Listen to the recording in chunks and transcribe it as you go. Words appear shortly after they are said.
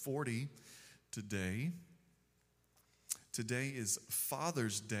40 today. Today is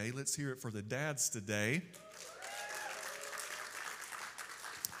Father's Day. Let's hear it for the dads today.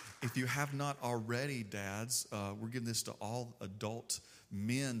 If you have not already, dads, we're giving this to all adult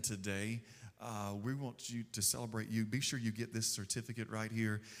men today. We want you to celebrate you. Be sure you get this certificate right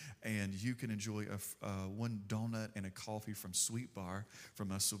here, and you can enjoy one donut and a coffee from Sweet Bar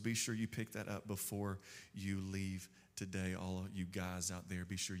from us. So be sure you pick that up before you leave today. All of you guys out there,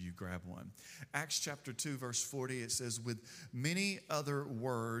 be sure you grab one. Acts chapter 2, verse 40, it says, with many other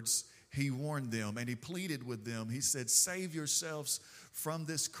words, he warned them and he pleaded with them. He said, save yourselves from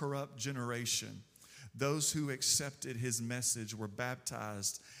this corrupt generation. Those who accepted his message were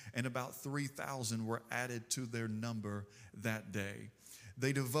baptized, and about 3,000 were added to their number that day.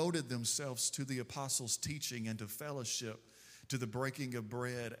 They devoted themselves to the apostles' teaching and to fellowship, to the breaking of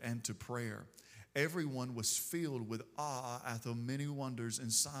bread and to prayer. Everyone was filled with awe at the many wonders and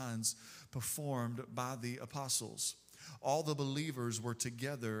signs performed by the apostles. All the believers were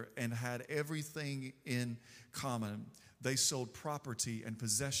together and had everything in common. They sold property and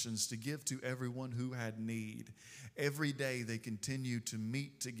possessions to give to everyone who had need. Every day they continued to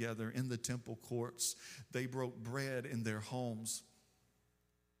meet together in the temple courts. They broke bread in their homes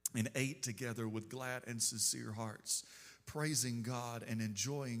and ate together with glad and sincere hearts, praising God and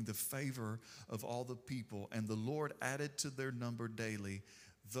enjoying the favor of all the people. And the Lord added to their number daily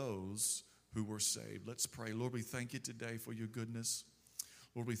those who were saved. Let's pray. Lord, we thank you today for your goodness.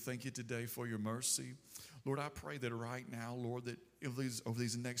 Lord, we thank you today for your mercy. Lord, I pray that right now, Lord, that over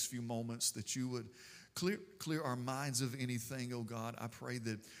these next few moments, that you would clear our minds of anything, oh God. I pray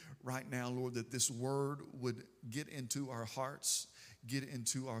that right now, Lord, that this word would get into our hearts, get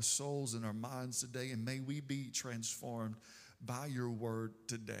into our souls and our minds today, and may we be transformed by your word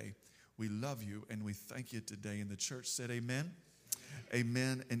today. We love you and we thank you today. And the church said amen.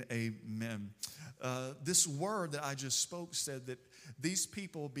 Amen and amen. This word that I just spoke said that these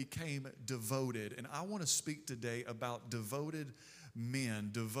people became devoted. And I want to speak today about devoted men,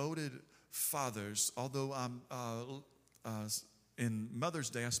 devoted fathers. Although I'm in Mother's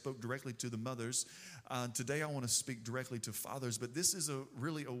Day, I spoke directly to the mothers. Today I want to speak directly to fathers. But this is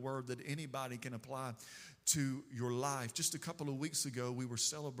really a word that anybody can apply to your life. Just a couple of weeks ago, we were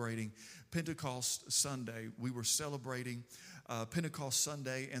celebrating Pentecost Sunday. We were celebrating Pentecost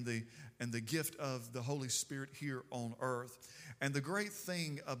Sunday and the gift of the Holy Spirit here on earth. And the great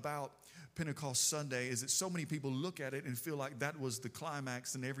thing about Pentecost Sunday is that so many people look at it and feel like that was the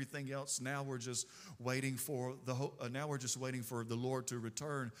climax and everything else. Now we're just waiting for the Lord to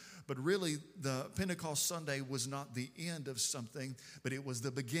return. But really, the Pentecost Sunday was not the end of something, but it was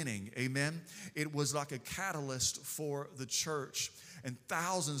the beginning. Amen. It was like a catalyst for the church. And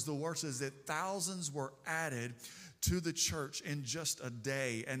thousands, the word says that thousands were added to the church in just a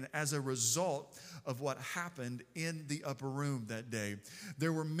day. And as a result of what happened in the upper room that day,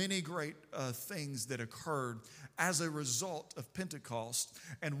 there were many great things that occurred as a result of Pentecost.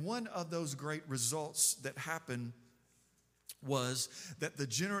 And one of those great results that happened was that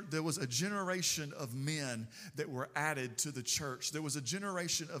there was a generation of men that were added to the church. There was a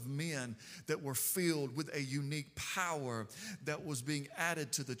generation of men that were filled with a unique power that was being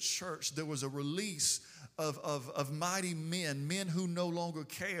added to the church. There was a release of mighty men who no longer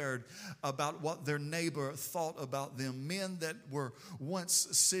cared about what their neighbor thought about them. Men that were once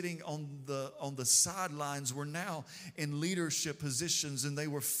sitting on the sidelines were now in leadership positions, and they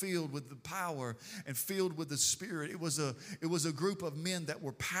were filled with the power and filled with the Spirit. It was a group of men that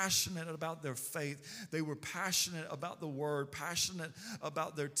were passionate about their faith. They were passionate about the word, passionate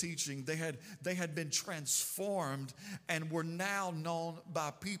about their teaching. They had been transformed and were now known by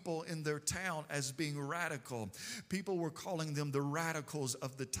people in their town as being radical. People were calling them the radicals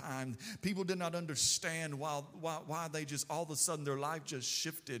of the time. People did not understand why they just all of a sudden their life just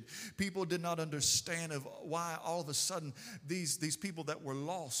shifted. People did not understand of why all of a sudden these people that were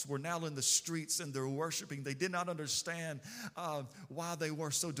lost were now in the streets and they're worshiping. They did not understand why they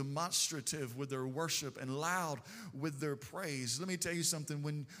were so demonstrative with their worship and loud with their praise. Let me tell you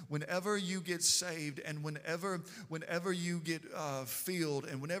something. Whenever you get saved and whenever you get filled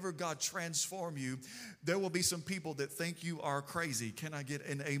and whenever God transforms you, there will be some people that think you are crazy. Can I get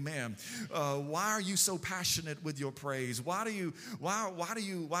an amen? Why are you so passionate with your praise? Why do you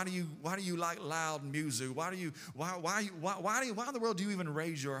like loud music? Why in the world do you even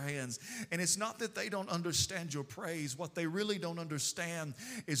raise your hands? And it's not that they don't understand your praise. What they really don't understand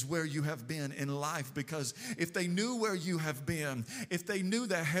is where you have been in life. Because if they knew where you have been, if they knew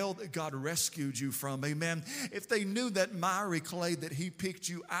the hell that God rescued you from, amen. If they knew that miry clay that He picked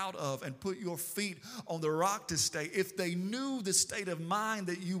you out of and put your feet on the rock to stay. If they knew the state of mind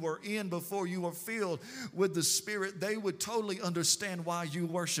that you were in before you were filled with the Spirit, they would totally understand why you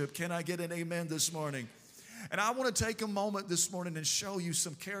worship. Can I get an amen this morning? And I want to take a moment this morning and show you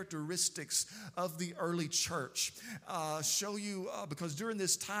some characteristics of the early church. Because during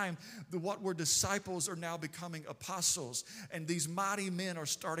this time, what were disciples are now becoming apostles. And these mighty men are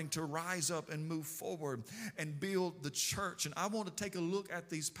starting to rise up and move forward and build the church. And I want to take a look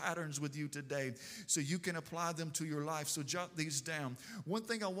at these patterns with you today so you can apply them to your life. So jot these down. One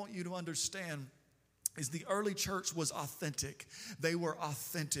thing I want you to understand is the early church was authentic. They were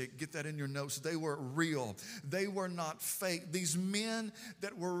authentic. Get that in your notes. They were real. They were not fake. These men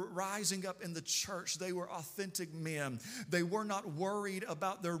that were rising up in the church, they were authentic men. They were not worried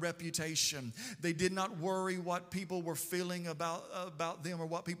about their reputation. They did not worry what people were feeling about them or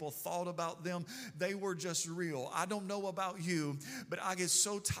what people thought about them. They were just real. I don't know about you, but I get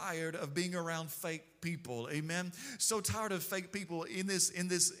so tired of being around fake people. Amen. So tired of fake people in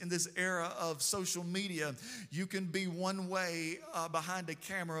this era of social media. You can be one way behind a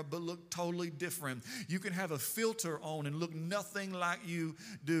camera but look totally different. You can have a filter on and look nothing like you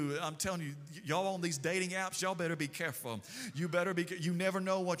do. I'm telling you, y'all on these dating apps, y'all better be careful. You never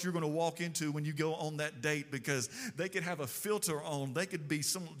know what you're going to walk into when you go on that date, because they could have a filter on. They could be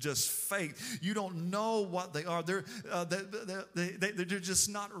some just fake. You don't know what they are. They're just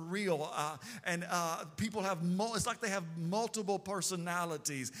not real. People have, it's like they have multiple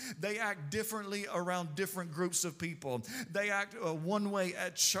personalities. They act differently around different groups of people. They act one way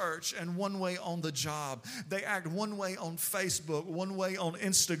at church and one way on the job. They act one way on Facebook, one way on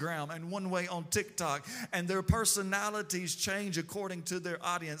Instagram, and one way on TikTok. And their personalities change according to their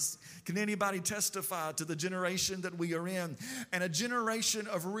audience. Can anybody testify to the generation that we are in? And a generation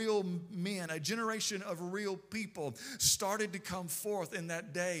of real men, a generation of real people started to come forth in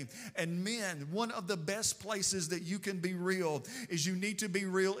that day. And men, one of the best places that you can be real is you need to be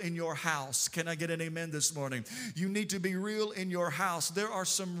real in your house. Can I get an amen this morning? You need to be real in your house. There are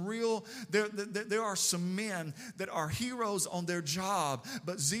some men that are heroes on their job,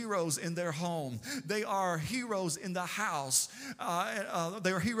 but zeros in their home. They are heroes in the house.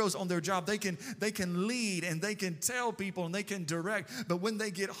 They are heroes on their job. They can lead and they can tell people and they can direct, but when they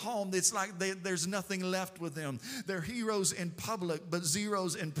get home, it's like there's nothing left with them. They're heroes in public, but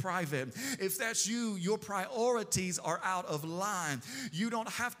zeros in private. If that's you, your priorities are out of line. You don't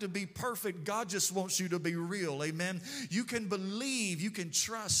have to be perfect. God just wants you to be real. Amen. You can believe, you can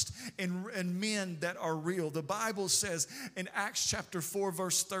trust in men that are real. The Bible says in Acts chapter 4,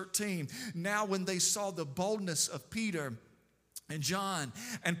 verse 13, now when they saw the boldness of Peter and John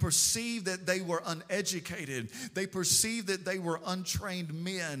and perceived that they were uneducated, they perceived that they were untrained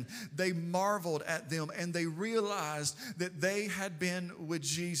men, they marveled at them and they realized that they had been with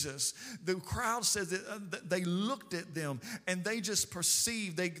Jesus. The crowd says that they looked at them and they just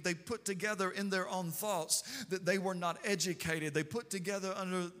perceived, they put together in their own thoughts that they were not educated. They put together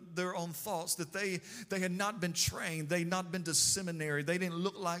under their own thoughts that they had not been trained, they had not been to seminary, they didn't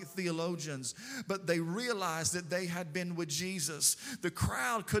look like theologians, but they realized that they had been with Jesus. The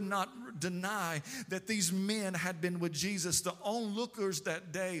crowd could not deny that these men had been with Jesus. The onlookers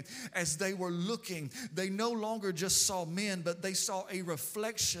that day, as they were looking, they no longer just saw men, but they saw a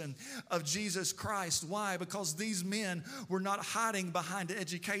reflection of Jesus Christ. Why? Because these men were not hiding behind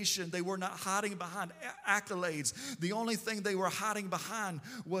education. They were not hiding behind accolades. The only thing they were hiding behind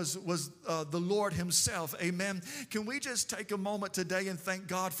was the Lord himself. Amen. Can we just take a moment today and thank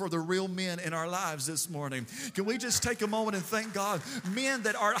God for the real men in our lives this morning? Can we just take a moment and thank God? Men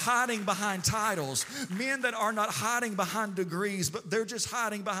that aren't hiding behind titles, men that are not hiding behind degrees, but they're just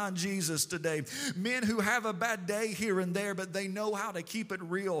hiding behind Jesus today. Men who have a bad day here and there, but they know how to keep it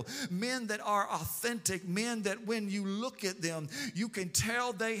real. Men that are authentic, men that when you look at them, you can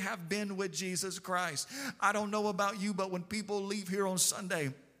tell they have been with Jesus Christ. I don't know about you, but when people leave here on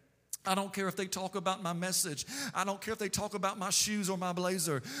Sunday, I don't care if they talk about my message. I don't care if they talk about my shoes or my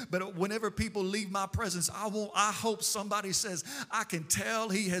blazer. But whenever people leave my presence, I hope somebody says, I can tell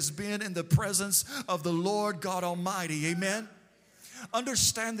he has been in the presence of the Lord God Almighty. Amen.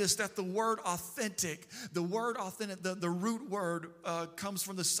 Understand this, that the word authentic, the root word comes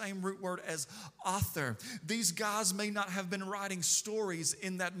from the same root word as author. These guys may not have been writing stories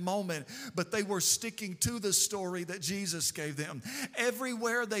in that moment, but they were sticking to the story that Jesus gave them.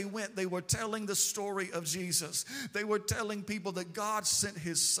 Everywhere they went, they were telling the story of Jesus. They were telling people that God sent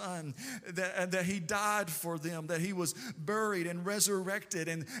his son, that he died for them, that he was buried and resurrected,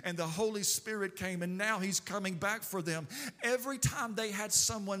 and the Holy Spirit came, and now he's coming back for them. Every time time they had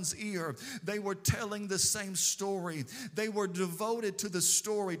someone's ear, they were telling the same story. They were devoted to the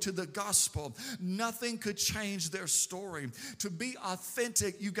story, to the gospel. Nothing could change their story. To be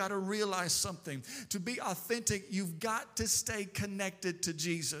authentic, you got to realize something. To be authentic, you've got to stay connected to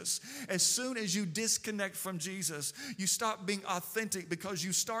Jesus. As soon as you disconnect from Jesus, you stop being authentic because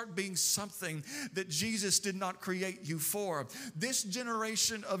you start being something that Jesus did not create you for. This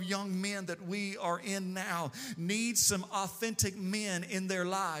generation of young men that we are in now needs some authentic men in their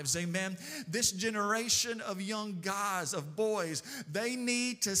lives. Amen. This generation of young guys, of boys, they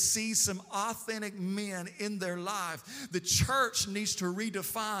need to see some authentic men in their life. The church needs to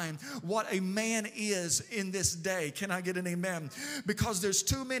redefine what a man is in this day. Can I get an amen? Because there's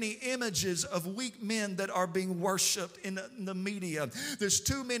too many images of weak men that are being worshiped in the media. There's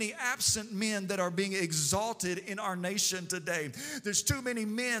too many absent men that are being exalted in our nation today. There's too many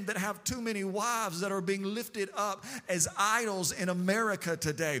men that have too many wives that are being lifted up as idols in America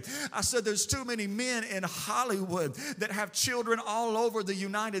today. I said there's too many men in Hollywood that have children all over the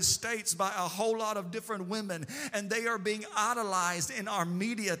United States by a whole lot of different women, and they are being idolized in our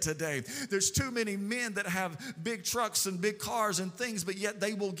media today. There's too many men that have big trucks and big cars and things, but yet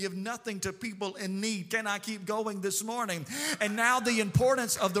they will give nothing to people in need. Can I keep going this morning? And now the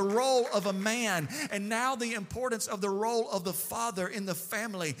importance of the role of a man, and now the importance of the role of the father in the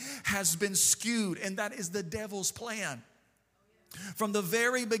family has been skewed, and that is the devil's plan. From the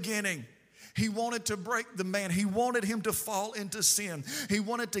very beginning, he wanted to break the man. He wanted him to fall into sin. He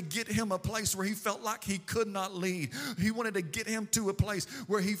wanted to get him a place where he felt like he could not lead. He wanted to get him to a place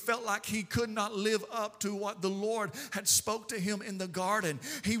where he felt like he could not live up to what the Lord had spoke to him in the garden.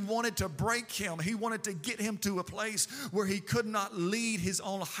 He wanted to break him. He wanted to get him to a place where he could not lead his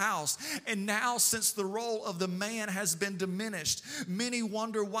own house. And now, since the role of the man has been diminished, many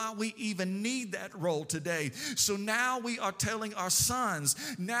wonder why we even need that role today. So now we are telling our sons,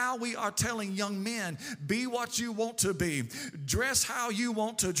 now we are telling young men, be what you want to be. Dress how you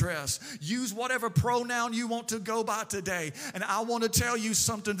want to dress. Use whatever pronoun you want to go by today. And I want to tell you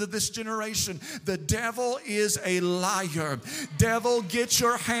something to this generation. The devil is a liar. Devil, get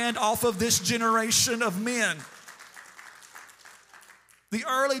your hand off of this generation of men. The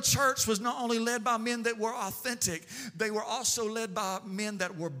early church was not only led by men that were authentic, they were also led by men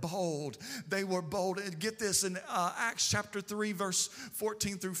that were bold. They were bold. And get this, in Acts chapter 3, verse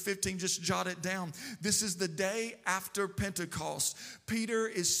 14 through 15, just jot it down. This is the day after Pentecost. Peter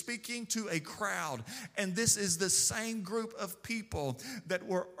is speaking to a crowd, and this is the same group of people that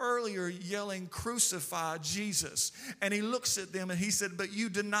were earlier yelling, "Crucify Jesus." And he looks at them and he said, "But you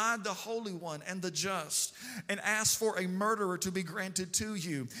denied the Holy One and the just, and asked for a murderer to be granted to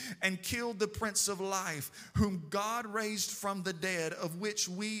you, and killed the Prince of Life, whom God raised from the dead, of which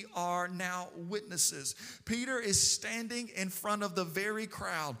we are now witnesses." Peter is standing in front of the very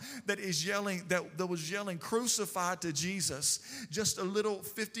crowd that is yelling, that was yelling, "Crucify to Jesus." Just a little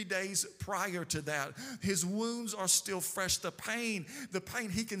 50 days prior to that, his wounds are still fresh. The pain,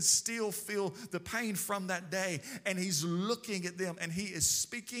 he can still feel the pain from that day, and he's looking at them, and he is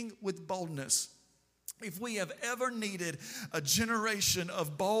speaking with boldness. If we have ever needed a generation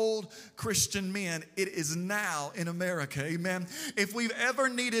of bold Christian men, it is now in America, amen? If we've ever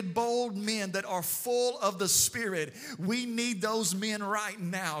needed bold men that are full of the Spirit, we need those men right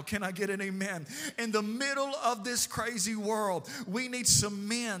now. Can I get an amen? In the middle of this crazy world, we need some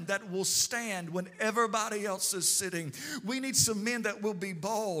men that will stand when everybody else is sitting. We need some men that will be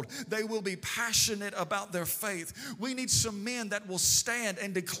bold. They will be passionate about their faith. We need some men that will stand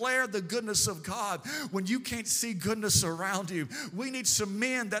and declare the goodness of God when you can't see goodness around you. We need some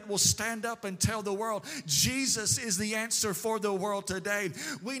men that will stand up and tell the world, Jesus is the answer for the world today.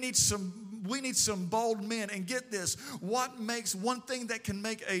 We need some bold men. And get this, one thing that can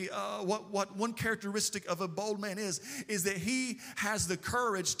make what one characteristic of a bold man is that he has the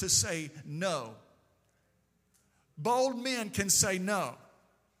courage to say no. Bold men can say no.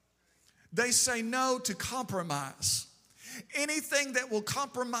 They say no to compromise. Anything that will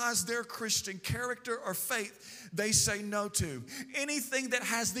compromise their Christian character or faith, they say no to. Anything that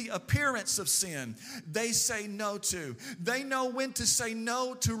has the appearance of sin, they say no to. They know when to say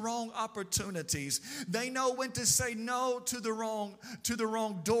no to wrong opportunities. They know when to say no to the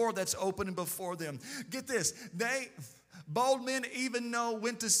wrong door that's opening before them. Get this, bold men even know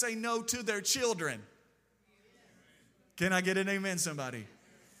when to say no to their children. Can I get an amen, somebody?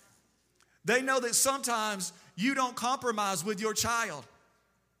 They know that sometimes you don't compromise with your child.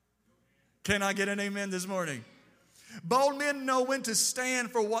 Can I get an amen this morning? Bold men know when to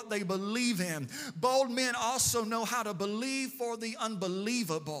stand for what they believe in. Bold men also know how to believe for the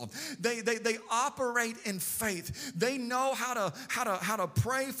unbelievable. They operate in faith. They know how to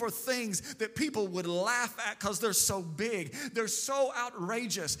pray for things that people would laugh at because they're so big. They're so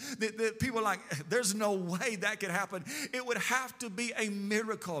outrageous that people are like, there's no way that could happen. It would have to be a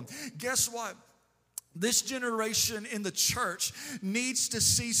miracle. Guess what? This generation in the church needs to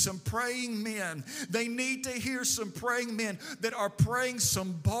see some praying men. They need to hear some praying men that are praying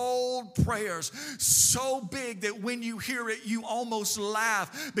some bold prayers, so big that when you hear it, you almost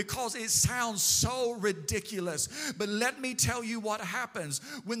laugh because it sounds so ridiculous. But let me tell you what happens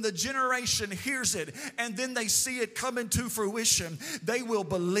when the generation hears it and then they see it come into fruition. They will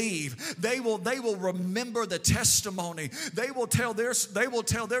believe. They will remember the testimony. They will tell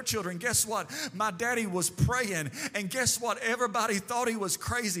their children, guess what? My daddy was praying, and guess what? Everybody thought he was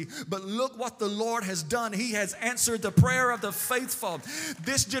crazy, but look what the Lord has done. He has answered the prayer of the faithful.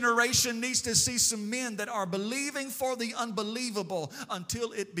 This generation needs to see some men that are believing for the unbelievable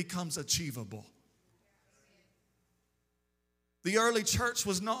until it becomes achievable. The early church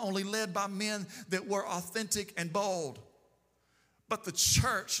was not only led by men that were authentic and bold, but the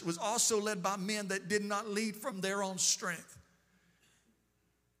church was also led by men that did not lead from their own strength.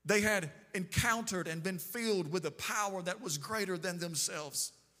 They had encountered and been filled with a power that was greater than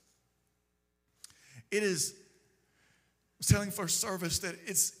themselves. It is, I was telling first service that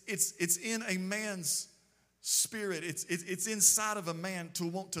it's in a man's spirit. It's inside of a man to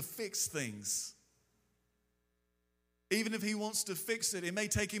want to fix things. Even if he wants to fix it, it may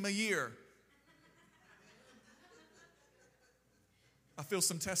take him a year. I feel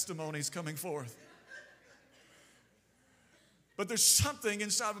some testimonies coming forth. But there's something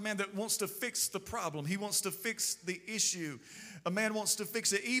inside of a man that wants to fix the problem. He wants to fix the issue. A man wants to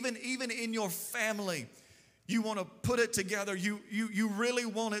fix it. Even in your family, you want to put it together. You really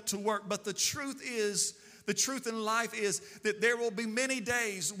want it to work. But the truth in life is that there will be many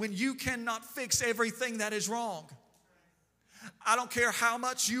days when you cannot fix everything that is wrong. I don't care how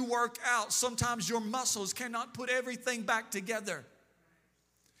much you work out. Sometimes your muscles cannot put everything back together.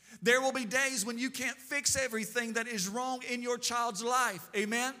 There will be days when you can't fix everything that is wrong in your child's life.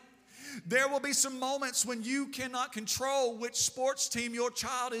 Amen? There will be some moments when you cannot control which sports team your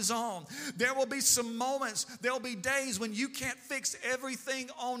child is on. There will be some moments, there will be days when you can't fix everything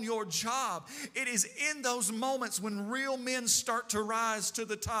on your job. It is in those moments when real men start to rise to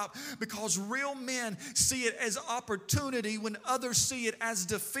the top, because real men see it as opportunity when others see it as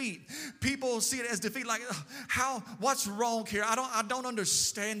defeat. People see it as defeat, like, what's wrong here? I don't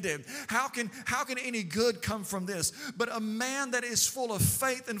understand it. How can any good come from this? But a man that is full of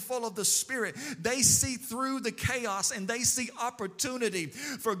faith and full of the Spirit, they see through the chaos and they see opportunity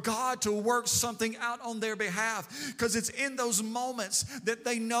for God to work something out on their behalf, because it's in those moments that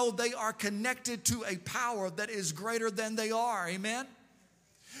they know they are connected to a power that is greater than they are. Amen?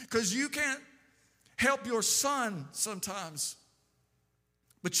 Because you can't help your son sometimes,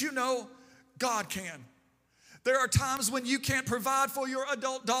 but you know God can. There are times when you can't provide for your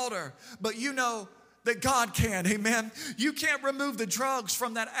adult daughter, but you know that God can. Amen. You can't remove the drugs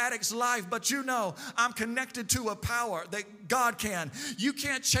from that addict's life, but you know I'm connected to a power that God can. You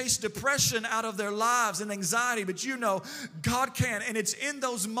can't chase depression out of their lives and anxiety, but you know God can. And it's in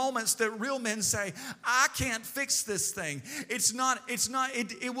those moments that real men say, I can't fix this thing.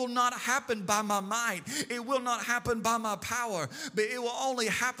 It will not happen by my might. It will not happen by my power, but it will only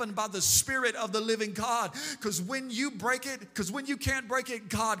happen by the Spirit of the living God. Because when you can't break it,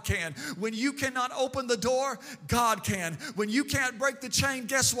 God can. When you cannot open the door, God can. When you can't break the chain,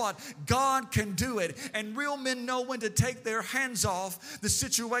 guess what? God can do it. And real men know when to take their hands off the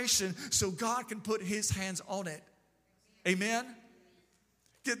situation so God can put His hands on it. Amen?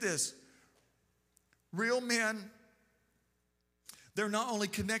 Get this. Real men, they're not only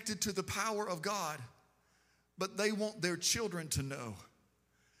connected to the power of God, but they want their children to know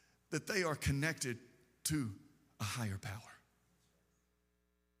that they are connected to a higher power.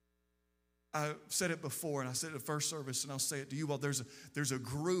 I said it before, and I said it at first service, and I'll say it to you all. There's a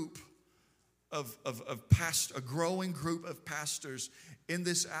group of pastors, a growing group of pastors in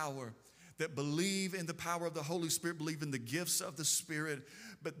this hour that believe in the power of the Holy Spirit, believe in the gifts of the Spirit,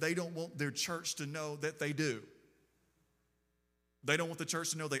 but they don't want their church to know that they do. They don't want the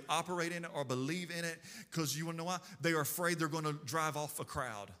church to know they operate in it or believe in it, because you want to know why? They are afraid they're going to drive off a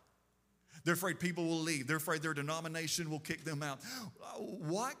crowd. They're afraid people will leave. They're afraid their denomination will kick them out.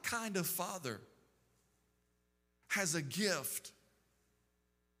 What kind of father has a gift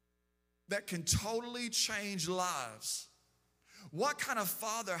that can totally change lives? What kind of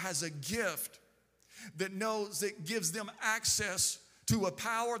father has a gift that knows that gives them access to a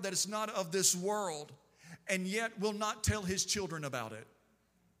power that is not of this world, and yet will not tell his children about it.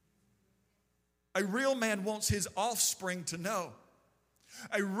 A real man wants his offspring to know.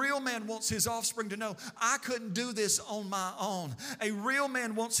 A real man wants his offspring to know, I couldn't do this on my own. A real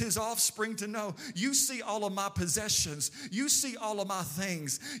man wants his offspring to know, you see all of my possessions. You see all of my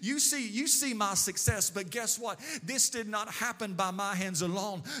things. You see my success. But guess what? This did not happen by my hands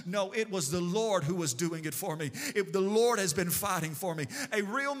alone. No, it was the Lord who was doing it for me. The Lord has been fighting for me. A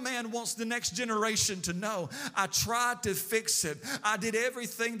real man wants the next generation to know, I tried to fix it. I did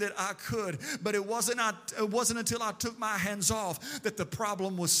everything that I could, but it wasn't until I took my hands off that the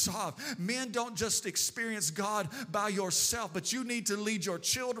problem was solved. Men, don't just experience God by yourself, but you need to lead your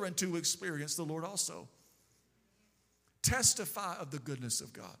children to experience the Lord also. Testify of the goodness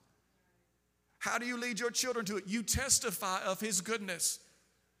of God. How do you lead your children to it? You testify of his goodness.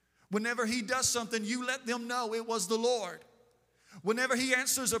 Whenever he does something, you let them know it was the Lord. Whenever he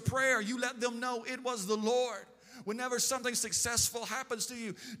answers a prayer, you let them know it was the Lord. Whenever something successful happens to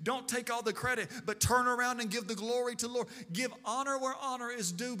you, don't take all the credit, but turn around and give the glory to the Lord. Give honor where honor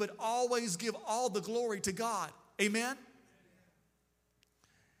is due, but always give all the glory to God. Amen?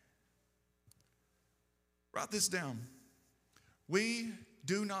 Write this down. We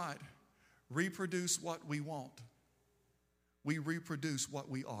do not reproduce what we want. We reproduce what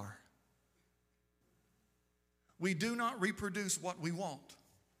we are. We do not reproduce what we want.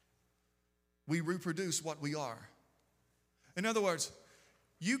 We reproduce what we are. In other words,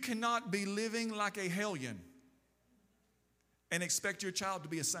 you cannot be living like a hellion and expect your child to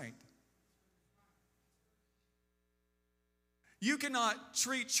be a saint. You cannot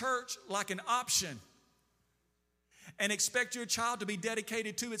treat church like an option and expect your child to be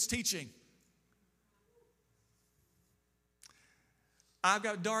dedicated to its teaching. I've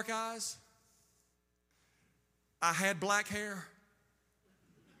got dark eyes. I had black hair.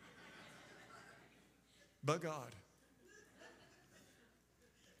 But God.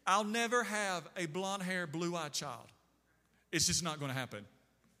 I'll never have a blonde-haired, blue-eyed child. It's just not going to happen.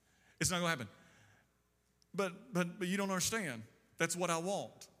 It's not going to happen. But you don't understand. That's what I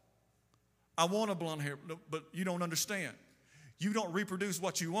want. I want a blonde hair, but you don't understand. You don't reproduce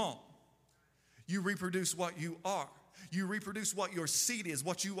what you want. You reproduce what you are. You reproduce what your seed is,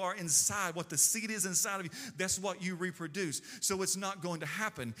 what you are inside, what the seed is inside of you. That's what you reproduce. So it's not going to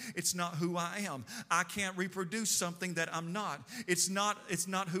happen. It's not who I am. I can't reproduce something that I'm not. It's not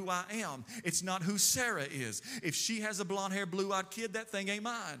who I am. It's not who Sarah is. If she has a blonde-haired, blue-eyed kid, that thing ain't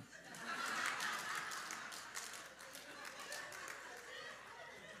mine.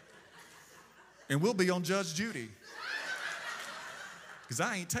 And we'll be on Judge Judy. Because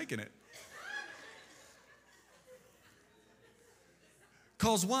I ain't taking it.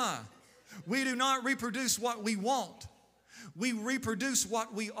 Because why? We do not reproduce what we want. We reproduce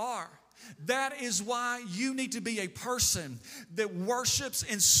what we are. That is why you need to be a person that worships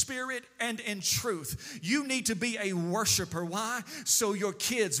in spirit and in truth. You need to be a worshiper. Why? So your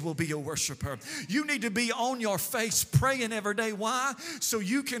kids will be a worshiper. You need to be on your face praying every day. Why? So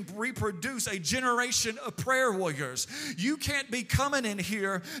you can reproduce a generation of prayer warriors. You can't be coming in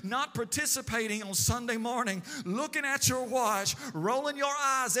here, not participating on Sunday morning, looking at your watch, rolling your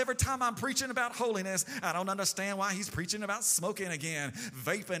eyes every time I'm preaching about holiness. I don't understand why he's preaching about smoking again,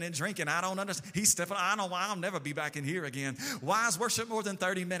 vaping and drinking. I don't understand. He's stepping. I know why I'll never be back in here again. Why is worship more than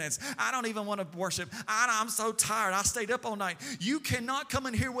 30 minutes? I don't even want to worship. I'm so tired. I stayed up all night. You cannot come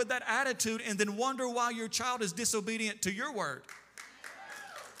in here with that attitude and then wonder why your child is disobedient to your word.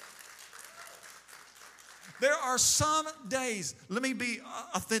 There are some days, let me be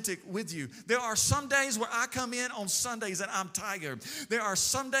authentic with you. There are some days where I come in on Sundays and I'm tired. There are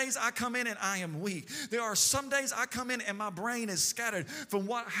some days I come in and I am weak. There are some days I come in and my brain is scattered from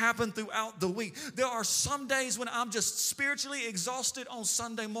what happened throughout the week. There are some days when I'm just spiritually exhausted on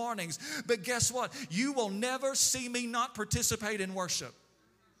Sunday mornings. But guess what? You will never see me not participate in worship.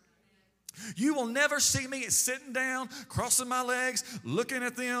 You will never see me sitting down, crossing my legs, looking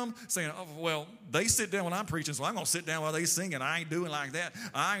at them, saying, oh, well, they sit down when I'm preaching, so I'm going to sit down while they sing, and I ain't doing like that.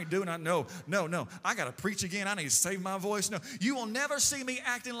 I ain't doing that. No. I got to preach again. I need to save my voice. No. You will never see me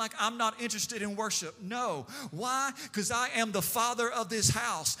acting like I'm not interested in worship. No. Why? Because I am the father of this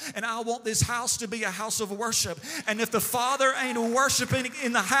house, and I want this house to be a house of worship. And if the father ain't worshiping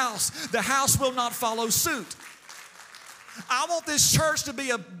in the house will not follow suit. I want this church to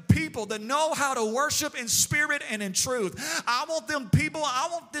be a people people that know how to worship in spirit and in truth. I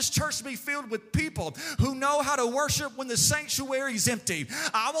want this church to be filled with people who know how to worship when the sanctuary is empty.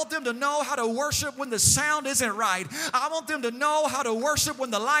 I want them to know how to worship when the sound isn't right. I want them to know how to worship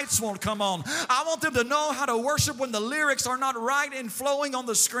when the lights won't come on. I want them to know how to worship when the lyrics are not right and flowing on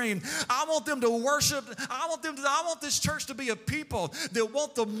the screen. I want them to worship. I want this church to be a people that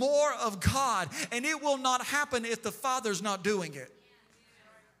want the more of God, and it will not happen if the Father's not doing it.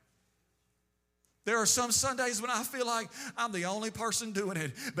 There are some Sundays when I feel like I'm the only person doing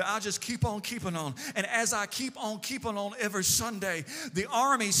it, but I just keep on keeping on. And as I keep on keeping on every Sunday, the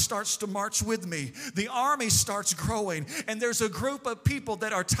army starts to march with me. The army starts growing. And there's a group of people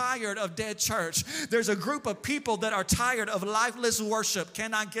that are tired of dead church. There's a group of people that are tired of lifeless worship.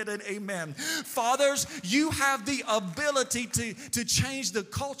 Can I get an amen? Fathers, you have the ability to change the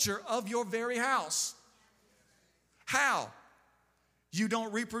culture of your very house. How? You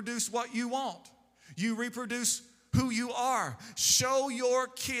don't reproduce what you want. You reproduce who you are. Show your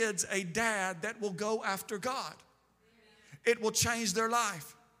kids a dad that will go after God. It will change their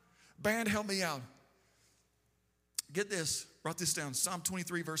life. Band, help me out. Get this. Write this down. Psalm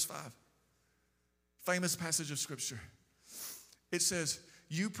 23, verse 5. Famous passage of Scripture. It says,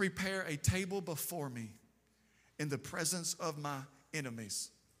 you prepare a table before me in the presence of my enemies.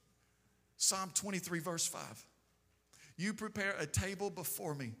 Psalm 23, verse 5. You prepare a table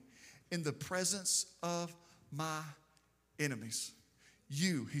before me in the presence of my enemies.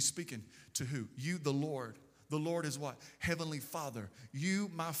 You, he's speaking to who? You, the Lord. The Lord is what? Heavenly Father.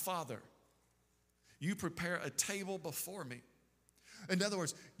 You, my Father. You prepare a table before me. In other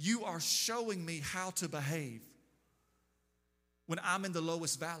words, you are showing me how to behave when I'm in the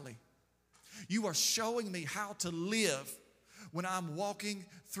lowest valley. You are showing me how to live when I'm walking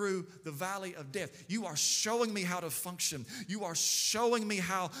through the valley of death. You are showing me how to function. You are showing me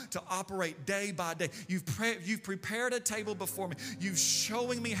how to operate day by day. You've prepared a table before me. You're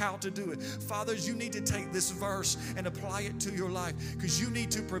showing me how to do it. Fathers, you need to take this verse and apply it to your life, because you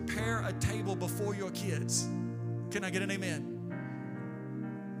need to prepare a table before your kids. Can I get an amen?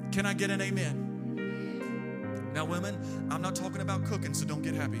 Can I get an amen? Now, women, I'm not talking about cooking, so don't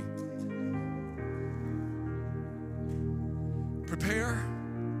get happy. Prepare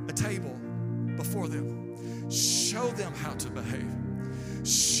a table before them. Show them how to behave.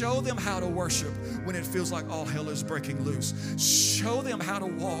 Show them how to worship when it feels like all hell is breaking loose. Show them how to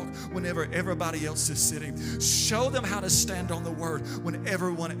walk whenever everybody else is sitting. Show them how to stand on the word when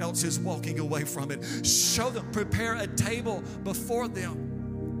everyone else is walking away from it. Show them, prepare a table before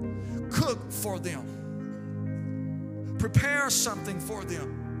them. Cook for them. Prepare something for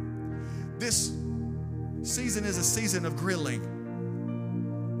them. This season is a season of grilling.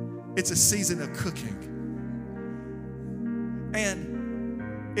 It's a season of cooking.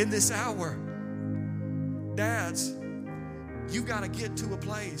 And in this hour, dads, you got to get to a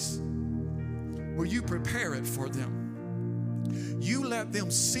place where you prepare it for them. You let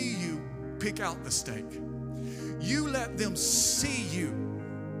them see you pick out the steak. You let them see you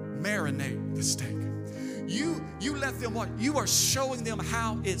marinate the steak. You let them what? You are showing them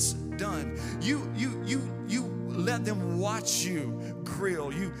how it's done. You let them watch you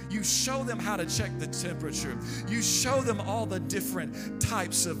grill. You show them how to check the temperature. You show them all the different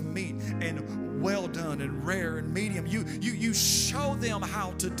types of meat and well done and rare and medium. You show them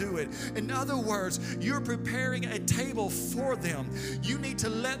how to do it. In other words, you're preparing a table for them. You need to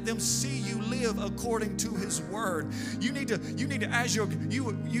let them see you live according to His word. You need to as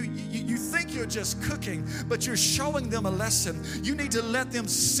you think you're just cooking, but you're showing them a lesson. You need to let them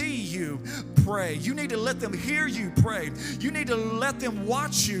see you pray. You need to let them hear you pray. You need to let them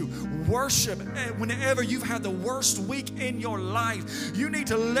watch you worship whenever you've had the worst week in your life. You need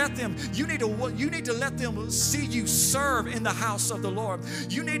to let them see you serve in the house of the Lord.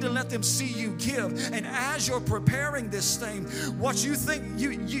 You need to let them see you give. And as you're preparing this thing, what you think,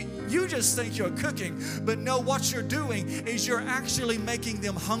 you just think you're cooking, but no, what you're doing is you're actually making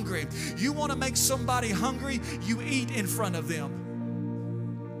them hungry. You want to make somebody hungry, you eat in front of them.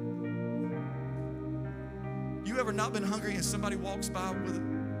 You ever not been hungry and somebody walks by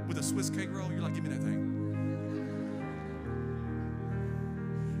with a Swiss cake roll? You're like, give me that thing.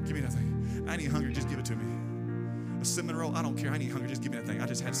 Give me that thing. I ain't hungry, just give it to me. A cinnamon roll, I don't care. I ain't hungry, just give me that thing. I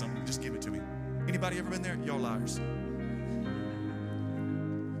just had something, just give it to me. Anybody ever been there? Y'all liars.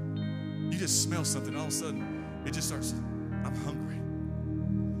 You just smell something, all of a sudden, it just starts, I'm hungry.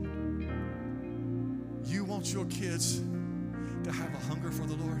 You want your kids to have a hunger for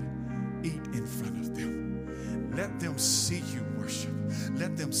the Lord? Eat in front of them. Let them see you worship.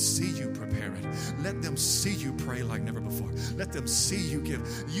 Let them see you prepare it. Let them see you pray like never before. Let them see you give.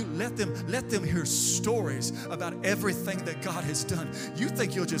 Let them hear stories about everything that God has done. You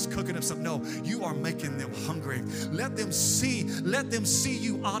think you're just cooking up something. No, you are making them hungry. Let them see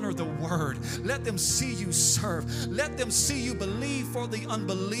you honor the word. Let them see you serve. Let them see you believe for the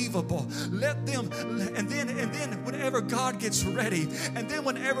unbelievable. Let them, and then whenever God gets ready, and then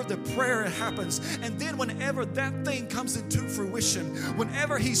whenever the prayer happens, and then whenever that thing comes into fruition,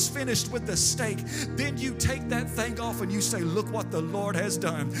 whenever he's finished with the steak, then you take that thing off and you say, look what the Lord has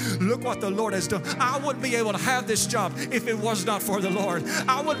done. Look what the Lord has done. I wouldn't be able to have this job if it was not for the Lord.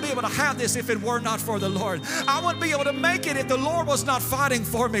 I wouldn't be able to have this if it were not for the Lord. I wouldn't be able to make it if the Lord was not fighting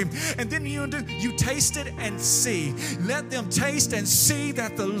for me. And then you taste it and see. Let them taste and see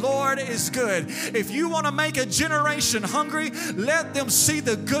that the Lord is good. If you want to make a generation hungry, let them see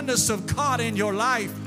the goodness of God in your life.